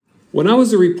When I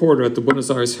was a reporter at the Buenos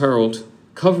Aires Herald,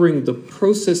 covering the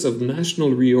process of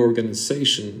national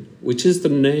reorganization, which is the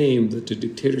name that the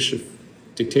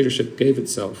dictatorship gave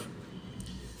itself,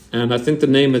 and I think the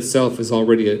name itself is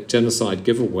already a genocide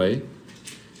giveaway,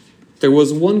 there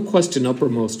was one question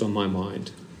uppermost on my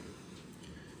mind.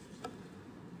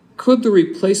 Could the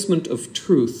replacement of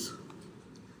truth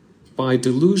by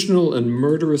delusional and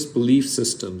murderous belief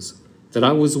systems that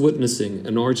I was witnessing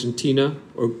in Argentina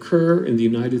occur in the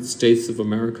United States of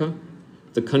America,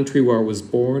 the country where I was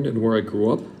born and where I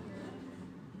grew up?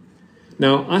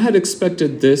 Now, I had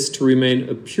expected this to remain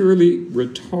a purely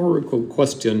rhetorical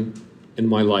question in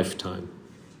my lifetime,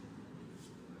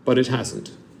 but it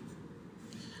hasn't.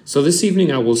 So this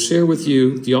evening I will share with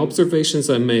you the observations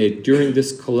I made during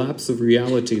this collapse of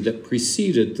reality that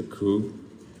preceded the coup,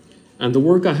 and the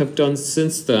work I have done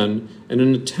since then in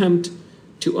an attempt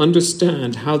to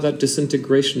understand how that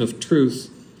disintegration of truth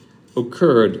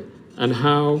occurred and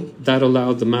how that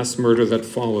allowed the mass murder that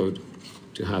followed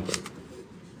to happen.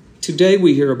 Today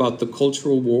we hear about the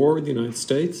cultural war in the United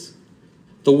States.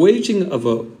 The waging of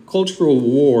a cultural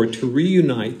war to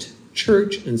reunite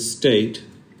church and state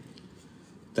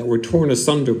that were torn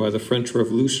asunder by the French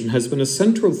Revolution has been a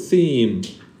central theme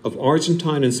of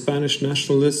Argentine and Spanish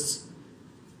nationalists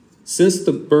since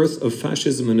the birth of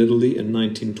fascism in Italy in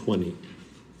 1920.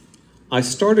 I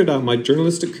started out my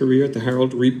journalistic career at the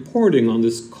Herald reporting on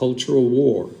this cultural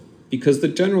war because the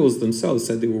generals themselves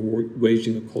said they were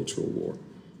waging a cultural war.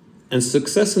 And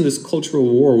success in this cultural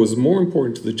war was more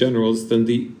important to the generals than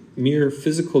the mere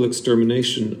physical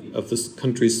extermination of this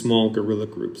country's small guerrilla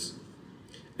groups.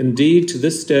 Indeed, to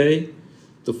this day,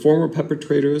 the former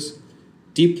perpetrators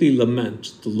deeply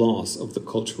lament the loss of the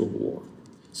cultural war.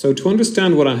 So to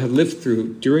understand what I have lived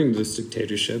through during this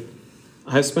dictatorship,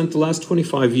 I have spent the last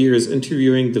 25 years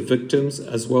interviewing the victims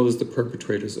as well as the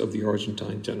perpetrators of the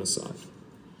Argentine genocide.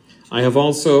 I have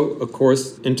also, of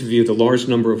course, interviewed a large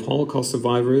number of Holocaust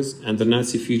survivors and the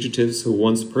Nazi fugitives who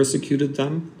once persecuted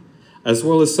them, as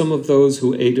well as some of those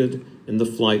who aided in the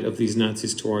flight of these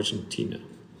Nazis to Argentina.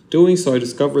 Doing so, I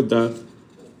discovered that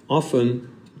often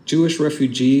Jewish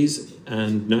refugees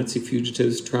and Nazi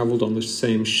fugitives traveled on the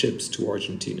same ships to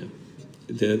Argentina.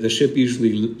 The ship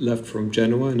usually left from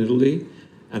Genoa in Italy,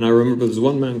 and I remember there was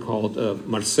one man called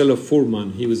Marcelo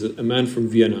Furman. He was a man from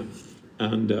Vienna,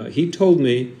 and he told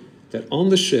me that on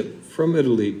the ship from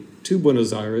Italy to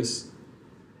Buenos Aires,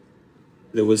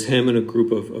 there was him and a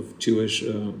group of Jewish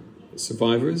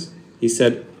survivors. He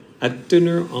said, at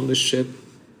dinner on the ship,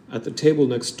 at the table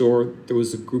next door, there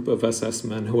was a group of SS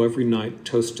men who every night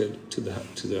toasted to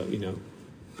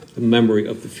the memory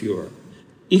of the Fuhrer.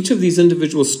 Each of these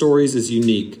individual stories is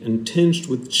unique and tinged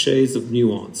with shades of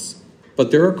nuance.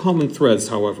 But there are common threads,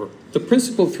 however. The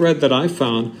principal thread that I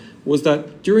found was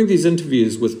that during these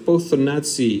interviews with both the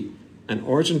Nazi and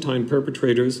Argentine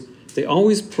perpetrators, they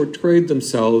always portrayed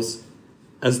themselves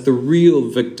as the real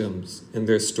victims in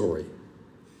their story.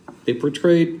 They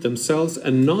portrayed themselves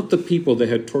and not the people they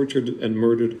had tortured and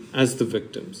murdered as the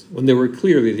victims, when they were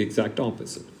clearly the exact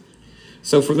opposite.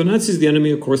 So for the Nazis, the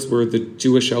enemy, of course, were the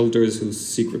Jewish elders who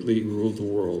secretly ruled the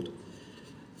world.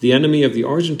 The enemy of the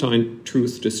Argentine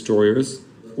truth destroyers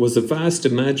was a vast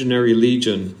imaginary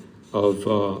legion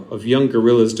of young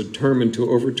guerrillas determined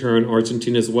to overturn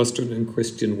Argentina's Western and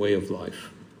Christian way of life.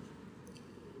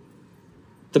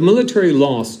 The military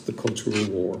lost the cultural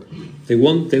war. They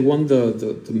won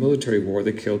the military war.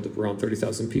 They killed around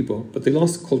 30,000 people, but they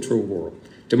lost the cultural war.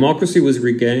 Democracy was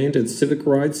regained and civic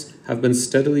rights have been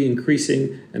steadily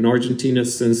increasing in Argentina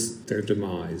since their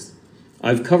demise.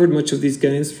 I've covered much of these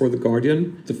gains for The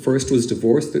Guardian. The first was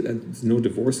divorce. There's no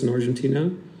divorce in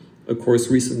Argentina. Of course,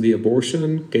 recently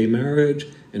abortion, gay marriage,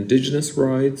 indigenous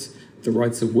rights, the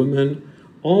rights of women,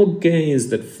 all gains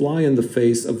that fly in the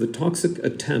face of the toxic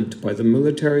attempt by the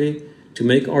military to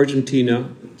make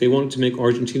Argentina, they wanted to make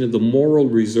Argentina the moral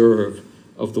reserve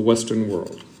of the Western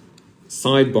world.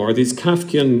 Sidebar, these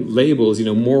Kafkian labels,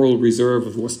 moral reserve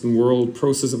of the Western world,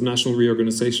 process of national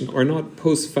reorganization, are not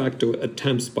post facto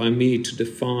attempts by me to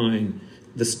define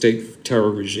the state terror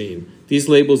regime. These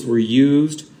labels were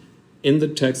used in the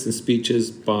texts and speeches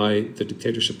by the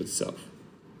dictatorship itself.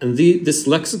 And this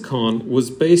lexicon was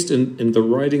based in the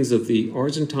writings of the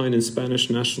Argentine and Spanish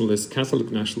nationalists,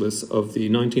 Catholic nationalists of the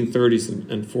 1930s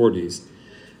and 40s.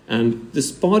 And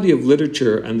this body of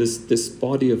literature and this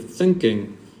body of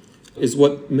thinking is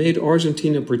what made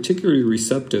Argentina particularly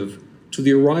receptive to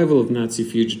the arrival of Nazi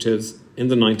fugitives in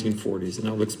the 1940s. And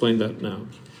I'll explain that now.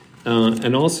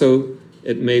 And also,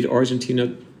 it made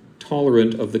Argentina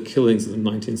tolerant of the killings in the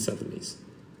 1970s.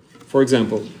 For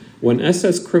example, when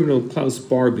SS criminal Klaus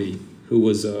Barbie, who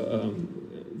was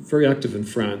very active in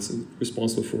France,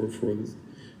 responsible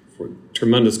for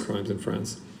tremendous crimes in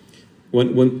France.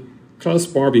 When Klaus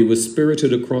Barbie was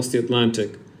spirited across the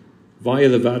Atlantic via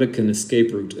the Vatican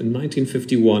escape route in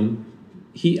 1951,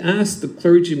 he asked the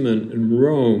clergyman in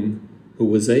Rome who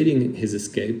was aiding his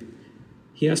escape,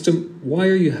 he asked him, "Why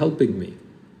are you helping me?"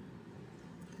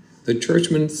 The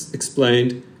churchman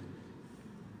explained,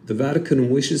 "The Vatican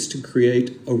wishes to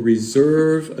create a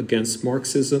reserve against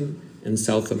Marxism in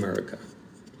South America."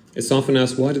 It's often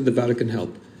asked, why did the Vatican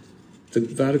help? The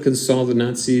Vatican saw the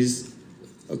Nazis,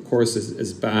 of course,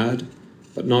 as bad,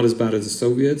 but not as bad as the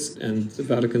Soviets. And the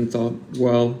Vatican thought,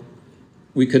 well,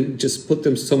 we can just put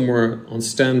them somewhere on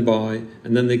standby,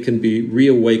 and then they can be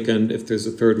reawakened if there's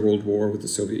a Third World War with the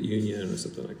Soviet Union or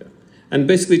something like that. And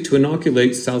basically to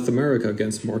inoculate South America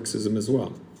against Marxism as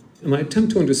well. And my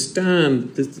attempt to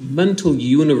understand this mental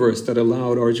universe that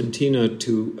allowed Argentina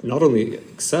to not only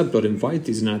accept but invite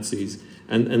these Nazis,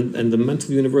 and the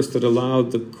mental universe that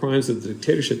allowed the crimes of the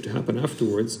dictatorship to happen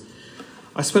afterwards,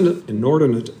 I spent an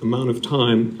inordinate amount of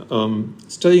time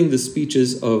studying the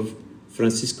speeches of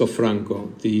Francisco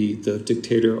Franco, the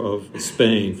dictator of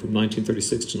Spain from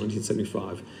 1936 to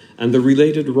 1975, and the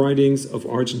related writings of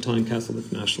Argentine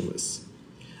Catholic nationalists.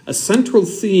 A central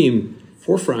theme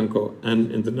for Franco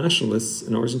and in the nationalists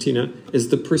in Argentina is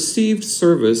the perceived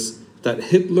service that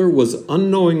Hitler was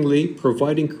unknowingly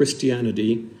providing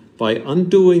Christianity by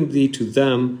undoing the, to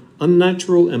them,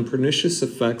 unnatural and pernicious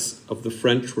effects of the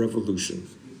French Revolution.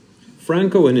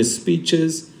 Franco, in his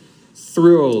speeches,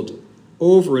 thrilled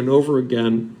over and over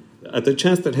again at the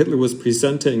chance that Hitler was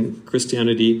presenting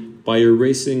Christianity by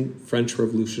erasing French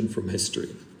Revolution from history.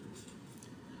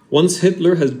 Once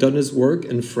Hitler had done his work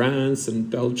in France and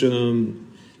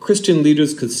Belgium, Christian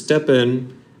leaders could step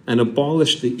in and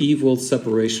abolish the evil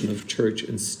separation of church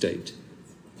and state,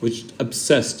 which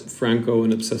obsessed Franco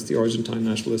and obsessed the Argentine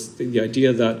nationalists. The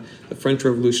idea that the French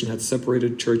Revolution had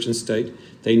separated church and state,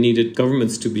 they needed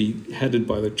governments to be headed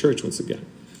by the church once again.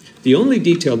 The only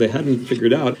detail they hadn't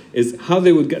figured out is how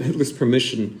they would get Hitler's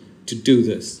permission to do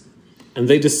this. And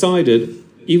they decided,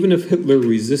 even if Hitler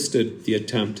resisted the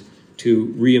attempt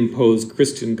to reimpose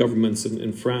Christian governments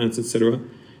in France, etc.,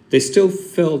 they still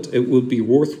felt it would be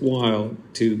worthwhile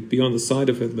to be on the side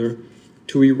of Hitler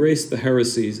to erase the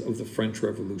heresies of the French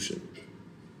Revolution.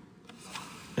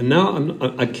 And now,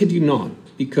 I kid you not,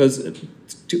 because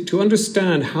to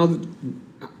understand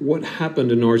what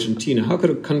happened in Argentina, how could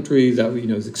a country that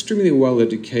is extremely well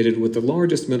educated, with the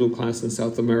largest middle class in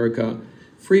South America,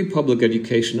 free public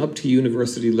education up to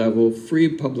university level, free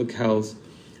public health,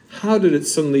 how did it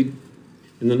suddenly,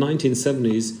 in the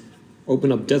 1970s,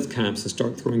 open up death camps and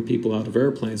start throwing people out of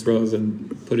airplanes rather than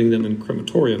putting them in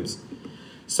crematoriums?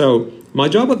 So my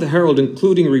job at the Herald,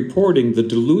 including reporting the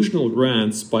delusional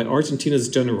rants by Argentina's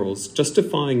generals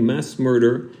justifying mass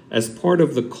murder as part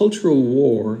of the cultural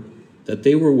war that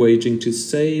they were waging to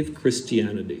save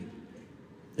Christianity.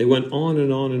 They went on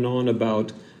and on and on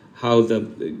about how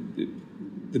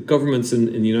the governments in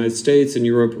the United States and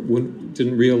Europe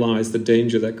didn't realize the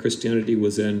danger that Christianity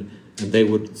was in, and they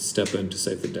would step in to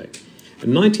save the day.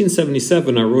 In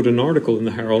 1977, I wrote an article in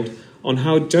the Herald on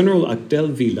how General Abdel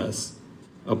Vilas,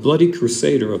 a bloody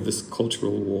crusader of this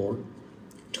cultural war,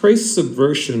 traced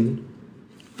subversion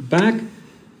back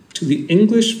to the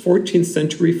English 14th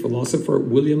century philosopher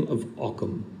William of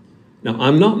Ockham. Now,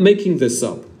 I'm not making this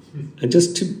up. And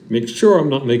just to make sure I'm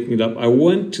not making it up, I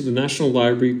went to the National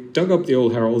Library, dug up the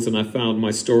old Heralds, and I found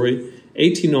my story,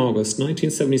 18 August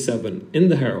 1977, in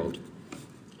the Herald.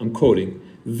 I'm quoting,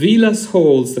 "Vilas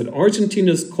holds that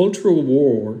Argentina's cultural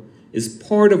war is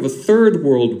part of a Third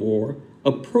World War,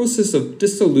 a process of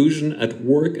disillusion at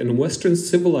work in Western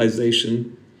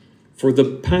civilization for the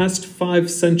past 5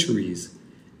 centuries,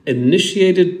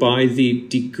 initiated by the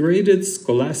degraded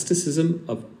scholasticism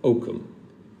of Ockham."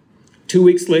 2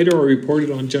 weeks later, I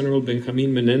reported on General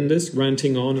Benjamin Menendez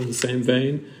ranting on in the same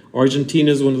vein.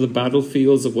 "Argentina is one of the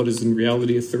battlefields of what is in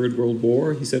reality a Third World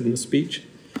War," he said in the speech.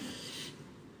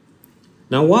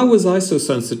 Now, why was I so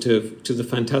sensitive to the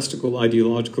fantastical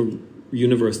ideological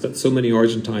universe that so many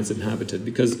Argentines inhabited?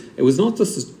 Because it was not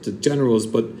just the generals,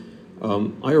 but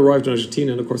I arrived in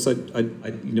Argentina, and of course,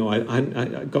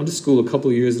 I'd gone to school a couple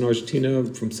of years in Argentina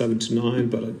from 7 to 9,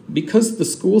 but because the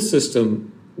school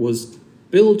system was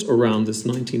built around this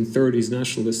 1930s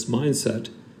nationalist mindset,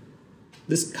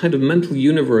 this kind of mental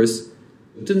universe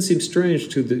didn't seem strange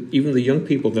to even the young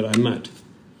people that I met.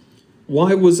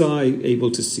 Why was I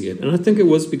able to see it? And I think it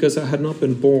was because I had not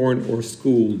been born or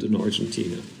schooled in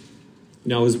Argentina.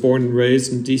 I was born and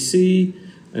raised in D.C.,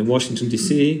 in Washington,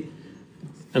 D.C.,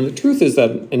 and the truth is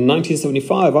that in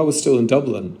 1975, I was still in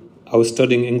Dublin. I was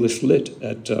studying English Lit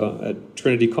at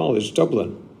Trinity College,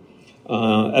 Dublin.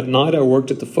 At night, I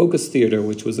worked at the Focus Theatre,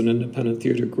 which was an independent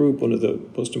theatre group, one of the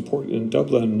most important in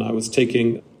Dublin. I was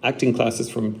taking acting classes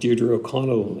from Deirdre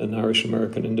O'Connell, an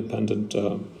Irish-American independent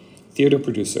theatre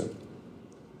producer.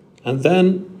 And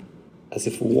then, as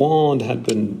if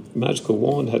magical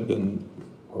wand had been,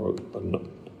 or an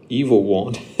evil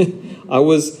wand, I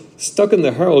was stuck in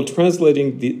the Herald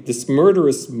translating this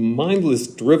murderous, mindless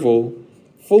drivel,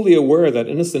 fully aware that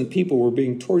innocent people were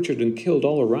being tortured and killed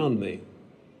all around me.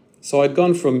 So I'd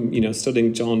gone from,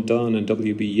 studying John Donne and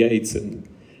W.B. Yeats and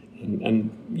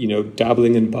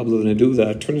dabbling in Pablo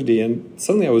Neruda at Trinity, and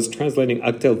suddenly I was translating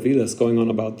Actel Vilas, going on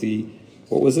about the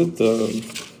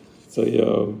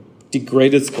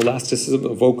degraded scholasticism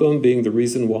of Occam being the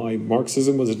reason why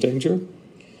Marxism was a danger.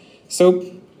 So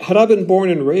had I been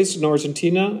born and raised in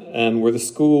Argentina, and where the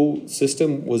school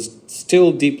system was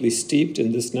still deeply steeped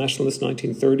in this nationalist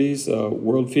 1930s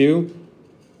worldview,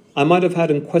 I might have had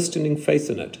unquestioning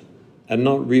faith in it, and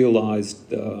not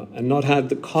realized, and not had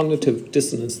the cognitive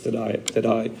dissonance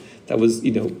that was,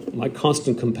 my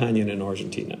constant companion in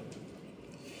Argentina.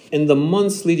 In the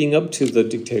months leading up to the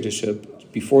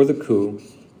dictatorship, before the coup,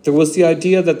 there was the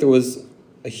idea that there was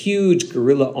a huge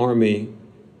guerrilla army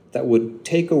that would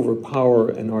take over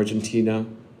power in Argentina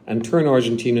and turn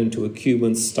Argentina into a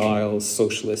Cuban-style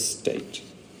socialist state.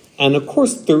 And of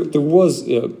course, there was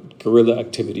guerrilla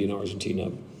activity in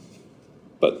Argentina,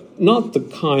 but not the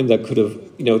kind that could have,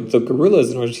 the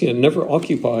guerrillas in Argentina never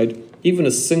occupied even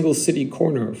a single city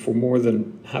corner for more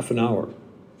than half an hour.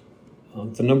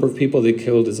 The number of people they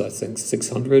killed is, I think,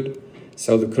 600.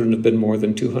 So there couldn't have been more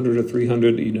than 200 or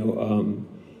 300,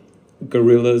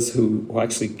 guerrillas who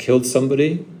actually killed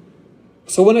somebody.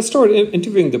 So when I started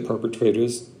interviewing the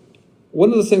perpetrators,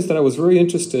 one of the things that I was very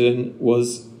interested in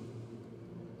was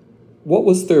what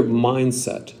was their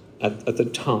mindset at the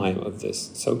time of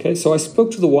this. So I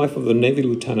spoke to the wife of a Navy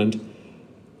lieutenant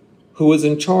who was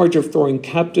in charge of throwing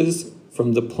captives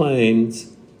from the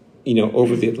planes,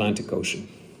 over the Atlantic Ocean.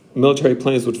 Military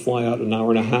planes would fly out an hour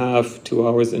and a half, 2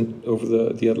 hours over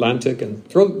the Atlantic and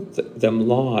throw them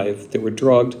live. They were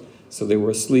drugged, so they were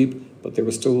asleep, but they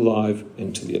were still alive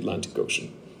into the Atlantic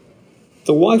Ocean.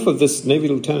 The wife of this Navy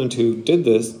lieutenant who did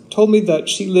this told me that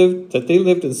they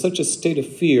lived in such a state of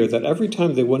fear that every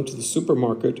time they went to the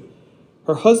supermarket,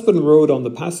 her husband rode on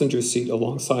the passenger seat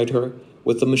alongside her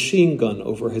with a machine gun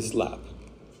over his lap,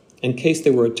 in case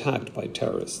they were attacked by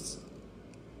terrorists.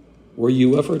 Were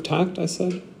you ever attacked? I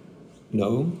said.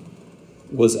 No.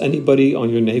 Was anybody on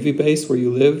your Navy base where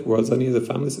you lived? Was any of the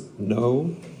families?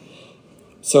 No.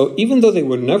 So even though they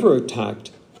were never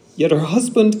attacked, yet her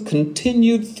husband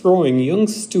continued throwing young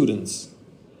students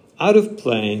out of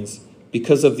planes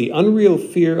because of the unreal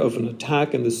fear of an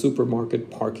attack in the supermarket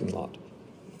parking lot.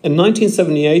 In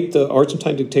 1978, the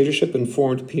Argentine dictatorship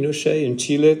informed Pinochet in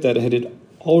Chile that it had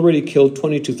already killed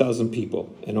 22,000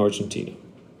 people in Argentina.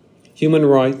 Human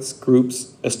rights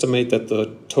groups estimate that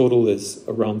the total is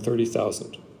around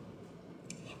 30,000.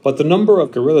 But the number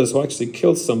of guerrillas who actually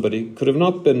killed somebody could have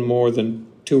not been more than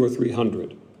 200 or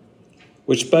 300,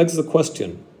 which begs the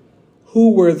question,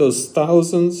 who were those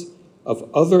thousands of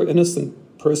other innocent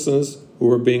persons who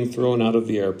were being thrown out of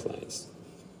the airplanes?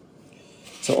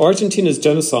 So Argentina's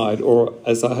genocide, or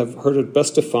as I have heard it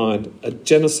best defined, a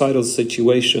genocidal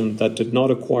situation that did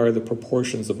not acquire the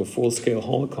proportions of a full-scale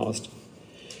Holocaust,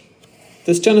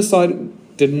 this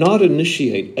genocide did not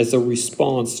initiate as a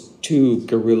response to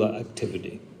guerrilla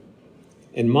activity.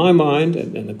 In my mind,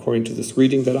 and according to this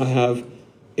reading that I have,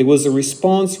 it was a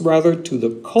response rather to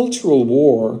the cultural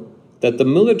war that the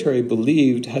military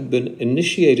believed had been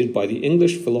initiated by the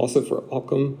English philosopher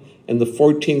Occam in the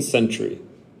 14th century.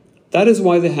 That is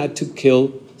why they had to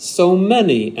kill so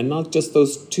many, and not just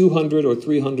those 200 or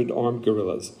 300 armed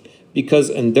guerrillas. Because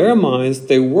in their minds,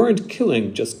 they weren't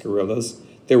killing just guerrillas.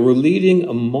 They were leading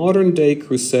a modern-day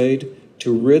crusade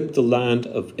to rid the land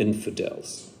of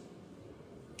infidels.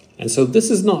 And so this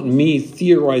is not me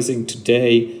theorizing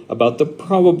today about the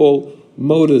probable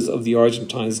motives of the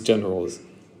Argentine generals.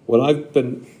 What I've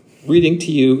been reading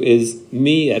to you is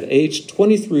me at age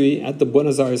 23 at the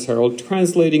Buenos Aires Herald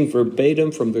translating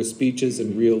verbatim from their speeches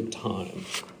in real time.